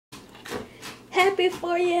happy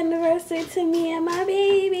 4th anniversary to me and my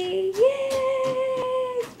baby.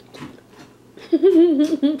 Yay!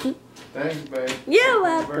 Thanks, babe. You're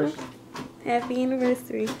welcome. Happy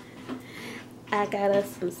anniversary. I got us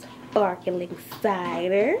some sparkling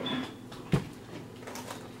cider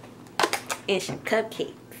and some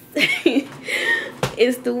cupcakes.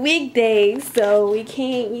 It's the weekdays, so we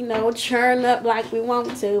can't, you know, churn up like we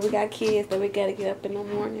want to. We got kids that we gotta get up in the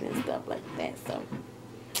morning and stuff like that, so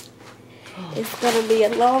it's gonna be a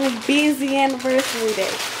long, busy anniversary day.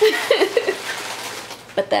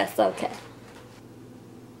 But that's okay.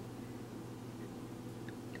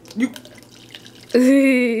 You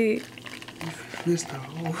missed the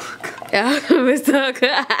whole cup. Yeah, Mr.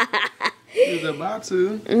 You was about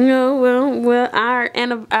to. No, well,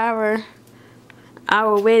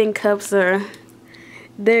 our wedding cups are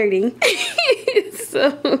dirty, so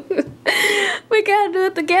we gotta do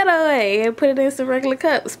it the ghetto way and put it in some regular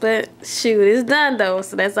cups. But shoot, it's done though,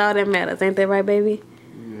 so that's all that matters. Ain't that right, baby?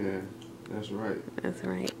 Yeah, that's right. That's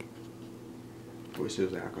right. Wish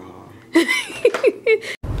it was alcohol.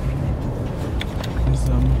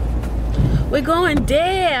 We're going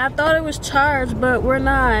dead. I thought it was charged, but we're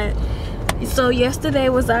not. So yesterday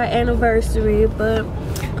was our anniversary, but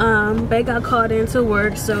they got called into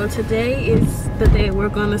work, so today is the day we're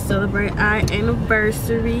gonna celebrate our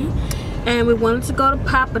anniversary. And we wanted to go to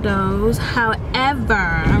Papado's,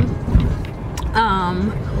 however,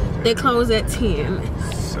 they close at 10.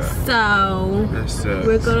 So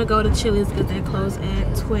we're gonna go to Chili's because they close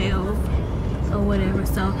at 12 or whatever.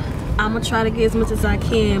 So I'm gonna try to get as much as I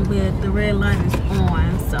can, but the red light is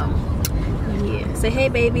on, so yeah. Say hey,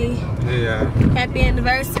 baby. Hey, happy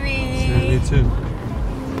anniversary. Me too.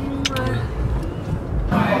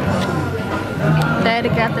 Daddy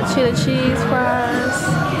got the chili cheese fries,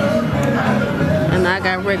 and I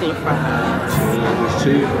got regular fries.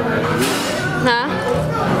 Cheese fries. Huh?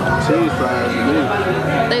 Cheese fries for me.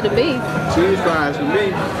 They the beef. Cheese fries for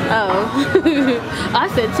me. Oh. I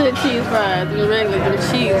said chili cheese fries and regular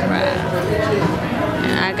cheese fries.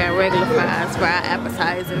 And I got regular fries for our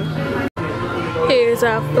appetizer. Here's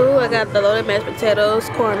our food. I got the loaded mashed potatoes,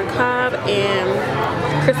 corn on the cob, and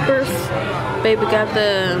crispers. Baby got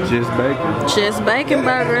the just bacon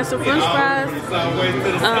burger and some french fries.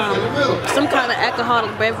 Some kind of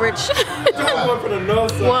alcoholic beverage.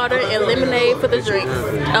 Water and lemonade for the drinks.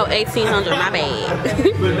 Oh, 1800, my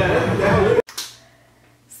bad.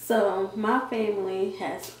 So my family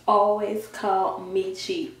has always called me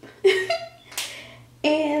cheap.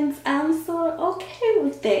 And I'm sort of okay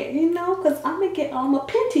with that, you know, because I'm going to get all my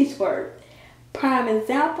pennies worth. Prime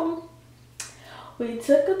example, we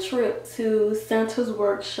took a trip to Santa's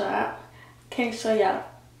workshop. Can't show y'all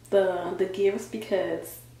the gifts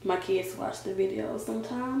because my kids watch the videos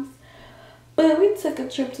sometimes. But we took a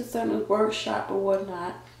trip to Santa's workshop or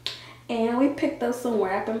whatnot. And we picked up some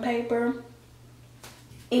wrapping paper.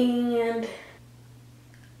 And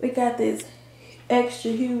we got this extra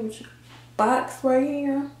huge box right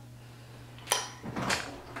here,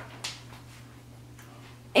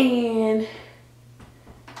 and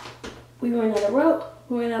we ran out of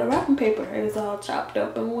wrapping paper. It was all chopped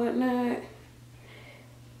up and whatnot.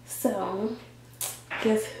 So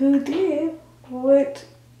guess who did what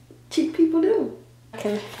cheap people do?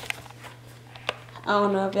 I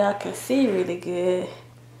don't know if y'all can see really good,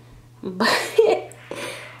 but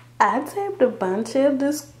I taped a bunch of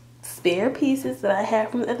this spare pieces that I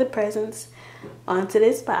had from the other presents onto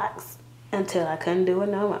this box until I couldn't do it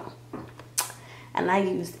no more. And I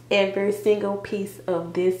used every single piece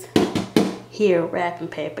of this here wrapping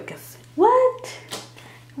paper because what?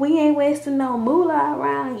 We ain't wasting no moolah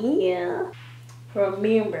around here.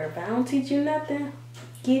 Remember, if I don't teach you nothing,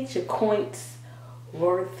 get your coins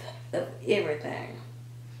worth of everything.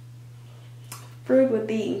 Frugal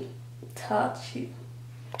D taught you.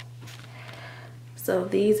 So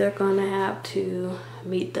these are gonna have to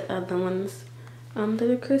meet the other ones under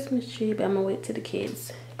the Christmas tree, but I'm gonna wait till the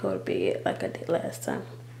kids go to bed like I did last time.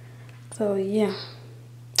 So yeah,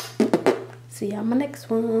 see y'all my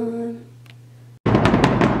next one. That's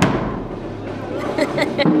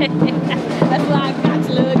why I got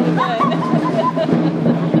to look good.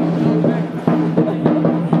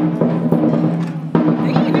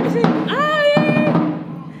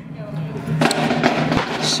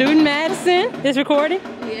 Shooting Madison. This recording?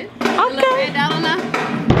 Yeah. Okay. I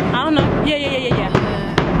don't know. Yeah.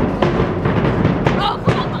 Oh,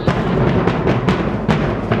 come on.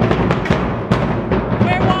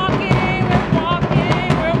 We're walking. Bye.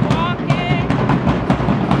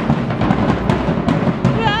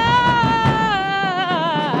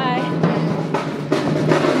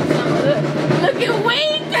 Look at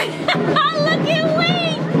Wink. Look at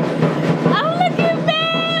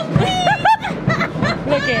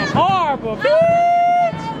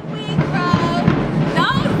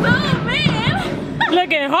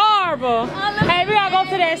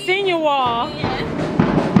senior wall.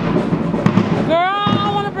 Girl,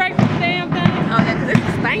 I want to break this damn thing. Oh, yeah, 'cause this is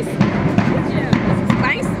spicy. Yeah, this is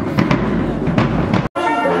spicy.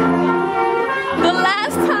 The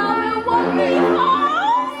last time we walked these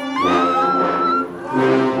halls.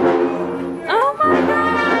 Oh my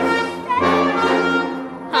gosh.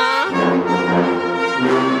 Huh?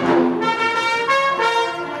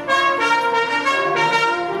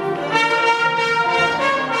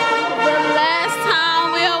 The last time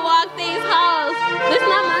we walked these halls. This is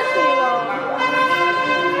not my city wall.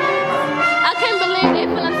 I can't believe they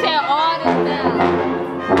finna tear all this down.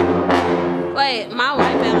 Wait, my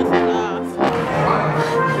white balance is off.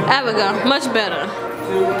 There we go, much better.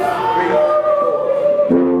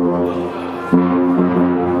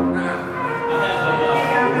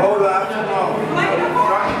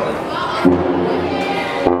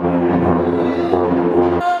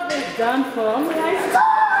 It's done for. I'm like,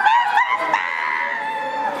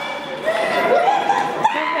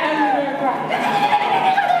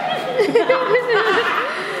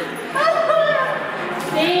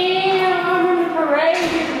 damn, I'm in the parade.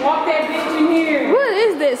 Just walk that bitch in here. What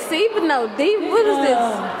is this? C but no D? What is this?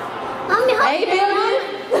 Mommy, A building?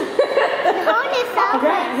 hold this up. A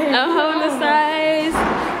whole new size.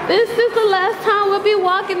 This is the last time we'll be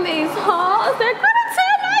walking these halls. They're gonna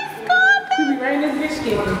tear my school down. You be right in this bitch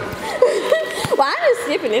skipping. Well, I just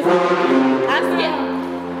skipping this. I skipped.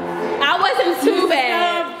 I wasn't too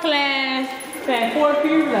bad. Class 4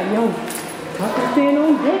 period, like, yo, I can stand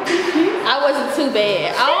on deck this shit. I wasn't too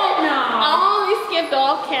bad. I only skipped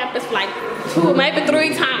off campus like 2, maybe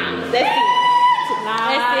 3 times. That's it.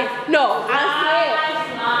 That's it. No, I swear.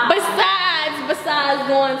 Besides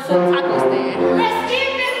going to taco stand. Let's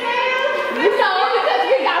skip it, man. No, because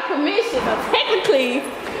we got permission. So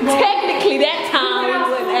technically that time we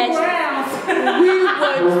wouldn't actually. We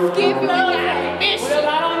would skip it. We got permission. Well, I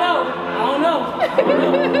don't know.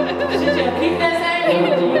 Shit, y'all keep that same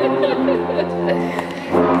energy.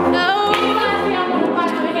 No.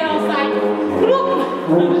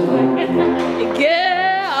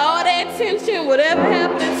 Yeah, all that tension, whatever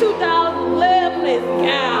happened in 2011 is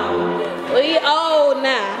gone. We old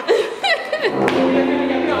now. You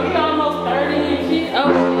almost 30 and shit. Oh,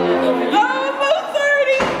 yeah. Almost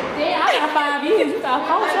 30. Yeah, I got 5 years. You got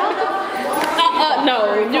 4 something.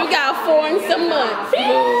 No, you got 4 and some months.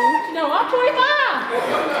 No, I'm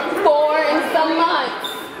 25. 4 and some months.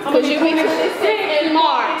 Because you be 26 in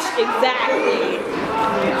March. Exactly.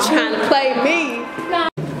 Trying to play me.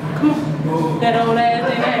 That old ass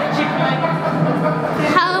in that chick like.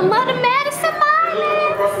 How Mother Madison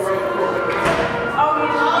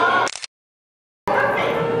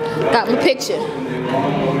Got my picture.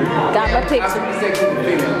 Got my picture.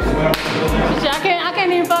 I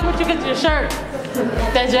can't even fuck with you because your shirt.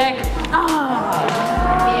 That jacket. Oh.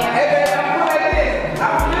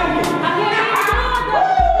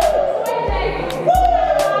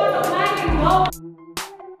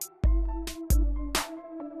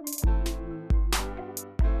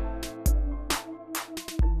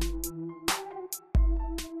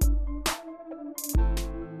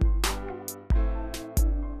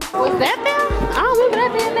 Was that there? I don't remember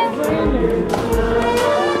that being there.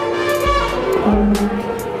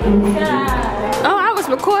 Oh, I was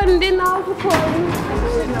recording, didn't know I was recording.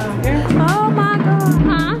 Oh my God,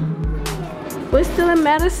 huh? We're still in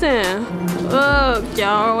Madison. Look,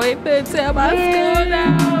 y'all, wait to tell my school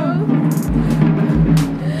now.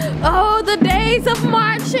 Oh, the days of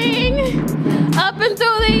marching up and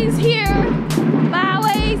through these here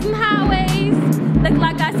byways and highways. Look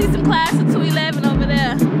like I see some class of 211 over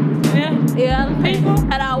there. Yeah, people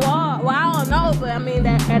at our wall. Well, I don't know, but I mean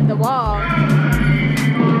that at the wall.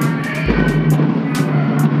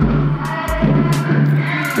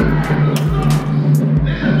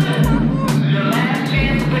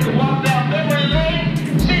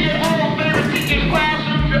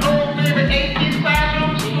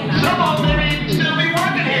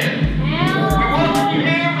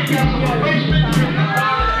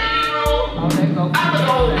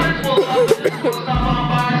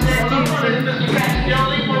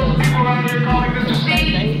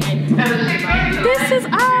 This is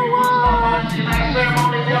our wall.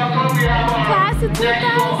 Class of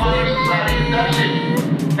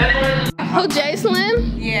 2011. Oh,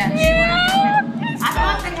 Jacelyn? Yeah. I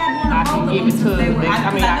thought they had one of both of them since they were. I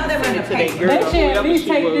know they were in the paper. They should at least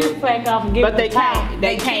take this plank off and give But it a towel.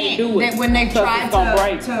 they can't do it. When they tried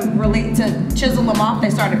to chisel them off, they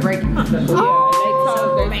started breaking.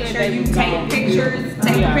 So make sure you take pictures.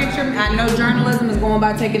 Take a picture. I know journalism is going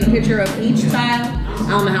by taking a picture of each tile. I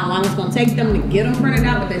don't know how long it's going to take them to get them printed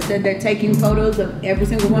out, but they said they're taking photos of every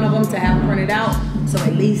single one of them to have them printed out. so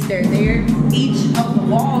at least they're there. Each of the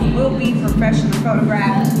walls will be professionally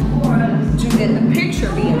photographed to get the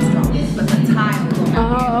picture being strong, but the time will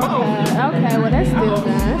not be. Oh, okay, well that's still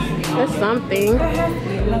nice. That's something.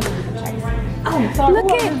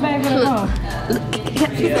 Look at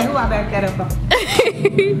She said, who I back that up on?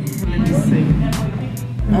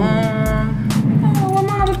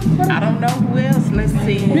 I don't know who else. Let's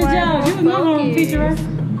see. Miss Jones, you was my home feature. I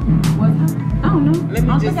don't know. Let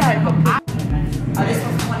me just type up. Oh, this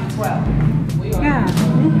was 2012. Yeah.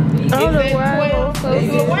 oh, the world.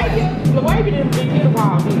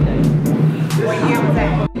 What year was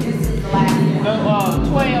that? This is the last year. 12.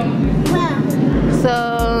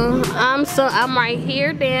 I'm right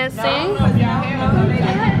here dancing. Yeah.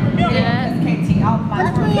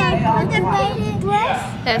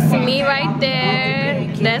 That's me right there.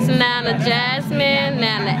 That's Nana Jasmine,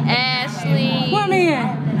 Nana Ashley. What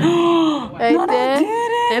man? Right there.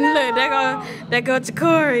 And look, there go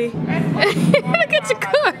Ja'Cory. Look at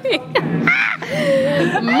Ja'Cory.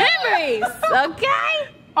 Memories, okay?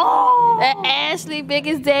 Oh. That Ashley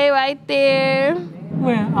biggest day right there.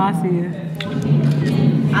 Where? I see it.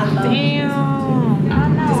 I love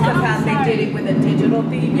just because how they did it with a digital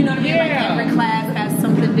theme. You know what I mean? Like every class has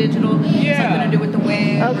something digital, something to do with the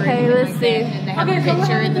web. Okay, let's see. And they have a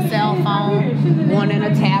picture in the cell phone, one in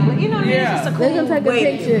a tablet. You know what I mean? It's just a cool They're gonna take a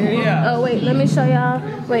picture. Oh wait, let me show y'all.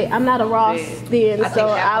 Wait, I'm not a Ross then, so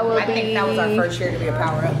I will be. I think that was our first year to be a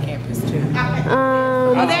Power Up campus too.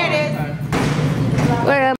 Oh, there it is.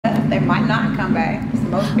 Where am They might not come back.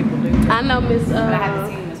 Most people do. I know Miss But I haven't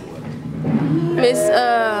seen this one.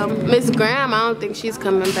 Miss Graham. I don't think she's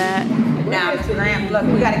coming back. Now, Miss Graham, look,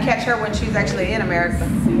 we got to catch her when she's actually in America.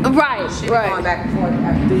 Right, She'll be going back and forth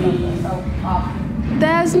after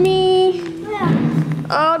That's me.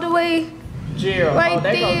 All the way Jill. right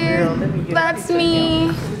there. That's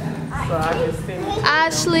me.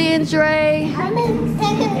 Ashley and Dre.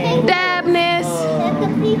 Dabness.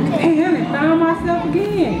 Hey, honey, found myself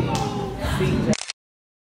again.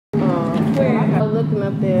 I'm looking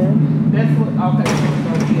up there. That's what, okay,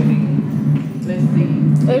 let's see.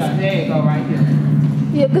 Yeah, there you go, right here.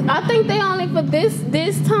 Yeah, cause I think they only for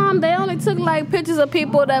this time they only took like pictures of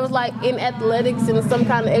people that was like in athletics and some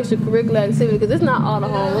kind of extracurricular activity because it's not all the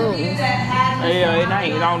whole rooms. Yeah,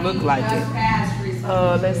 it don't look like it.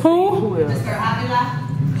 Let's see. Who else?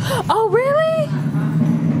 Oh really?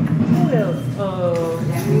 Who else?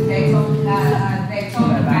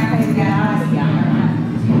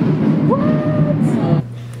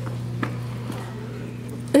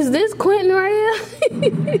 Is this Quentin right here?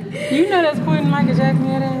 You know that's Quentin Michael Jackson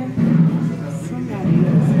here there?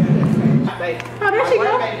 Oh, there she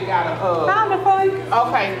go. Baby got a, Found her for you.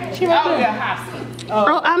 okay. She right there.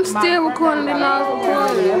 Oh, I'm still recording and I was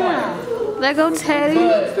recording. There go Teddy.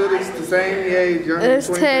 Still the same age. There's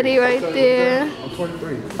Teddy right there. I'm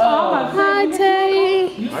 23. Hi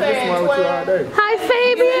Teddy. You I just smart with you all day. Hi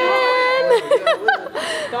Fabian.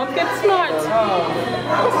 Don't get smart.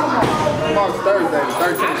 Tomorrow's Thursday, the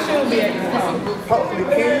 13th. She'll be able to come. Hopefully,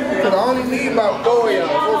 kids, because I only need about 4 of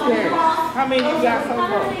y'all. 4 parents. How many you got so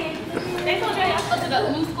far?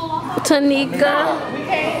 Tanika.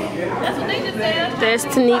 There's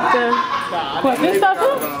Tanika. What, this stuff?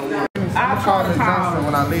 I'm calling Johnson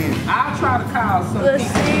when I leave. I'll try to call some Let's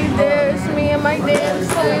people. see, there's me and my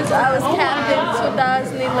dancers. I was captain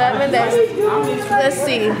 2011. Let's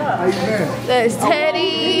see. How you been? There's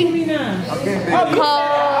Teddy,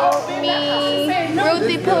 Cole, me,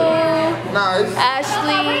 Ruthie Pooh, Nah, it's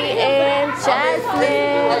Ashley, and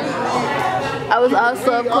Jasmine. I was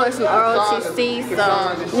also, of course, in ROTC, so,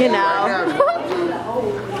 you know.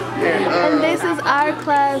 And this is our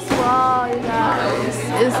class wall, you guys.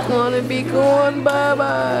 It's gonna be going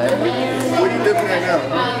bye-bye. what are you looking at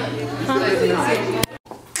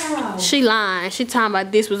now? She lying. She talking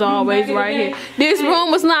about this was always right here. This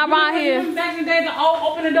room was not right here. Back in the day, the old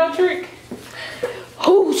open the door trick.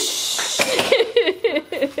 Oh, shit.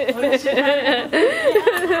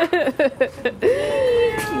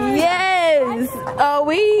 Yes. Are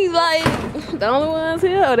we like the only ones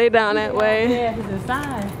here? Or they down that way? Yeah, it's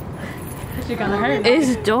inside. That shit gonna hurt.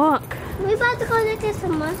 It's dark. We about to go look at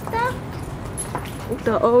some more stuff.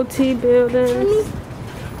 The OT buildings.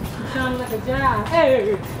 Sounding like a job.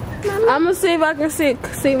 Hey. I'm gonna see if I can see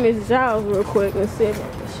Miss Giles real quick and see if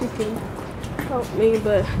she can help me.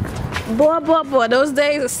 But boy, those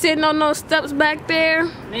days of sitting on those steps back there.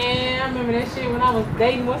 Man, I remember that shit when I was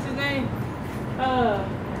dating, what's his name?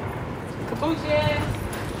 Kabuchi ass.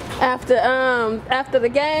 After the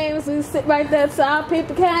games, we sit right there till our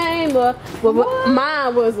people came. Or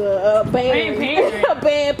mine was a band a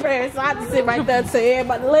band parent, so I had to sit right there till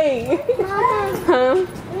everybody leave. Huh?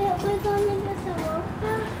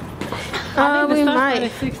 We might.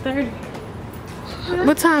 At 6:30.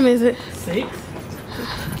 What time is it? 6.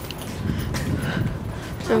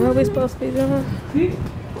 And what we supposed to be doing?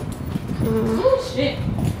 Shit.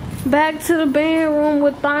 Back to the band room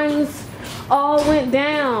where things all went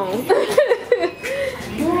down.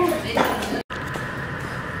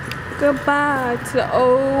 Goodbye to the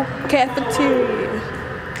old cafeteria.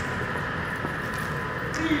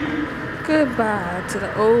 Goodbye to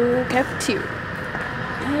the old cafeteria.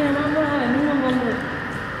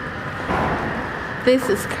 This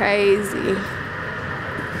is crazy.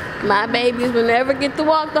 My babies will never get to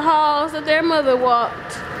walk the halls that their mother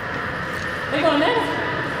walked. They going there?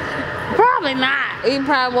 Probably not. We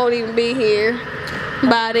probably won't even be here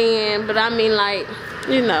by then. But I mean, like,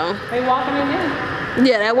 you know. They walking in there?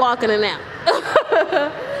 Yeah, they're walking in now.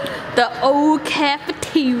 The old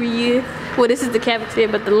cafeteria. Well, this is the cafeteria,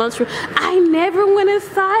 but the lunchroom. I never went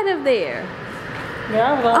inside of there.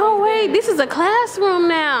 Yeah, I was Oh, wait. This is a classroom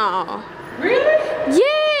now. Really?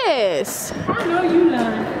 Yes. I know you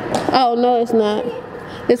lying. Oh, no, it's not.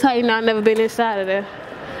 It's how you know I've never been inside of there.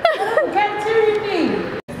 Cafeteria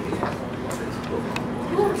thing.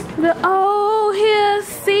 The old Hill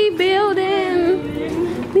C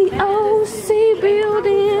building. The old C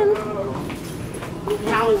building.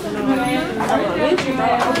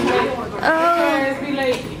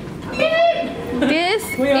 This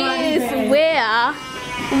is where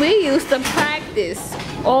we used to practice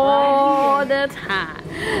all the time.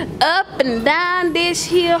 Up and down this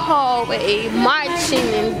here hallway,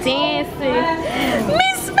 marching and dancing.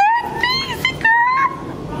 Miss McNeesy, girl!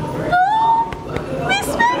 Oh, Miss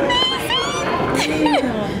McNeesy!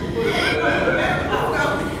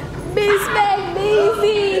 Miss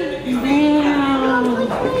McNeesy!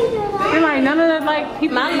 You're like none of the like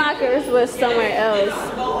people. My lockers was somewhere else.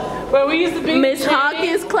 Where we used to be. Miss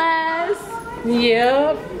Hawkins' class.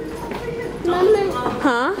 Yep.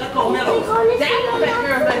 Huh?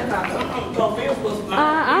 I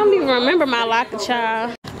don't even remember my locker,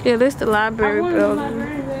 child. Yeah, this is the library building.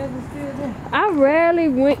 I rarely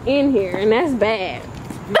went in here, and that's bad.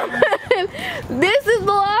 This is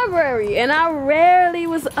the library, and I rarely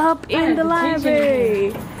was up in the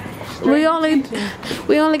library. We only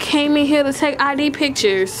came in here to take ID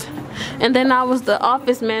pictures, and then I was the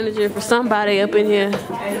office manager for somebody up in here.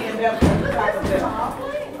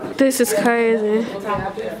 This is crazy.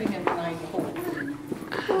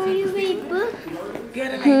 Do you read books?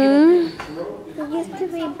 Hmm? You used to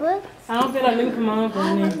read books? I don't feel like looking for my uncle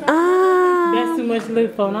in there. That's too much to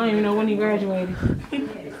look for, and I don't even know when he graduated.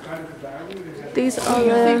 These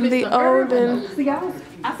are the olden. See, I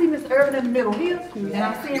see Mr. Irvin in the middle here, and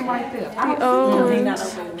I see him right there. The old.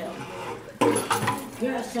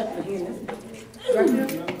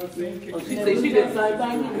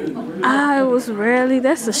 I was rarely,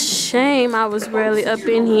 that's a shame, I was rarely up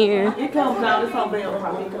in here.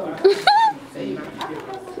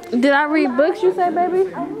 Did I read books, you say, baby?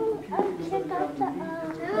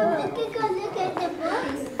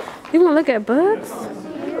 You want to look at books?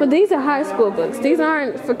 But these are high school books. These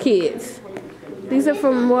aren't for kids. These are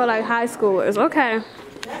for more like high schoolers. Okay.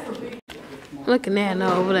 Looking at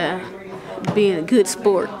Nana over there, being a good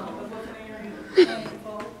sport.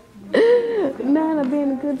 Nana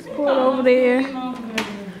being a good sport over there.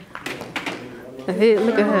 Hey,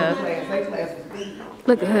 look at her.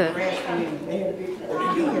 Look at her.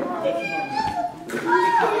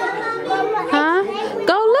 Huh?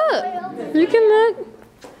 Go look. You can look.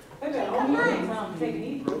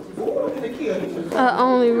 I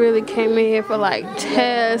only really came in here for like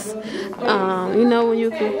tests. You know when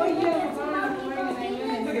you can.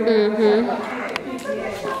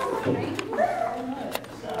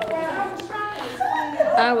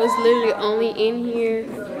 I was literally only in here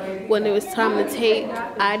when it was time to take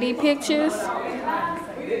ID pictures.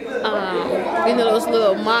 You know those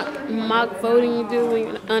little mock voting you do when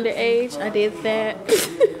you're underage? I did that.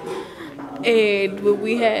 And when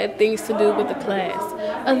we had things to do with the class.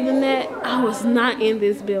 Other than that, I was not in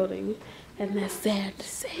this building. And that's sad to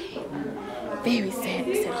say. Very sad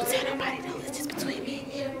to say. Don't tell nobody though. It's just between me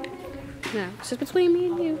and you. No, it's just between me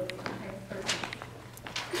and you.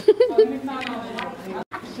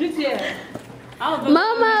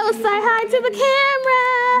 Momo, say hi to the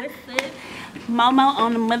camera. Momo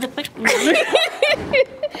on the motherfucking.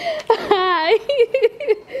 Hi.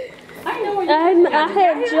 I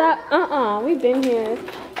had dropped. We've been here.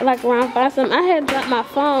 like around 5 something. I had dropped my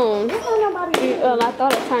phone. Well, I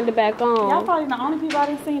thought I turned it back on. Y'all probably the only people I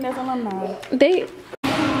didn't see that's alumni. They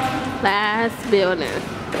last building.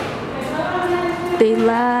 The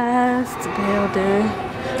last building.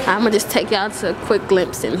 I'ma just take y'all to a quick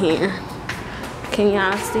glimpse in here. Can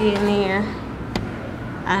y'all see in here?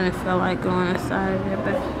 I didn't feel like going inside of there,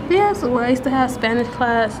 but yeah, so I used to have Spanish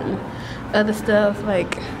class and other stuff,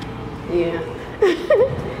 like, yeah.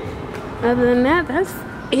 Other than that, that's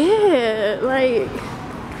it. Like,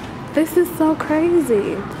 this is so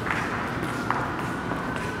crazy.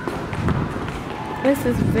 This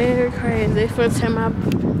is very crazy. They finna tear my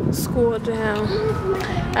school down.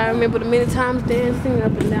 I remember the many times dancing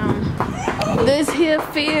up and down this here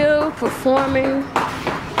field, performing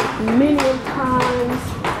many times.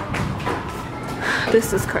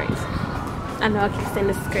 This is crazy. I know I keep saying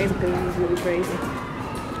this is crazy because it's really crazy.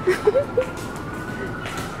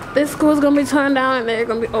 This school's gonna be torn down and they're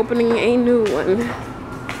gonna be opening a new one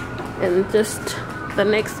in just the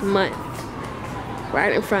next month,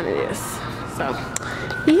 right in front of this. So,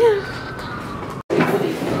 yeah.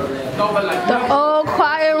 The old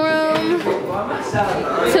choir room,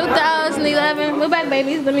 2011. We're back,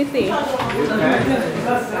 babies. Let me see.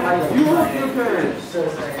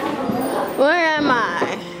 Where am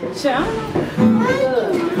I?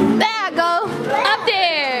 There I go. Up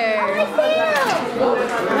there.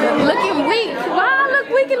 Looking weak. Why I look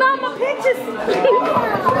weak in all my pictures?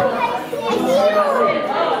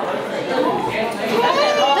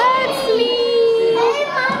 That's me. Hey,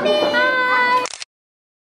 mommy. Hi.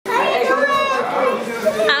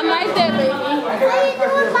 I'm right there, baby. How you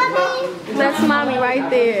doing, mommy? That's mommy right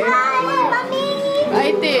there. Hi, mommy.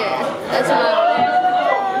 Right there. That's mommy.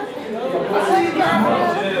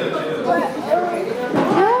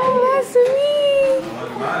 Oh, that's me.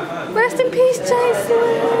 Rest in peace, Jason.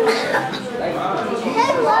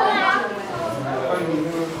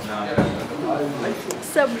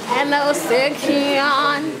 Soprano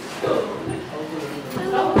section.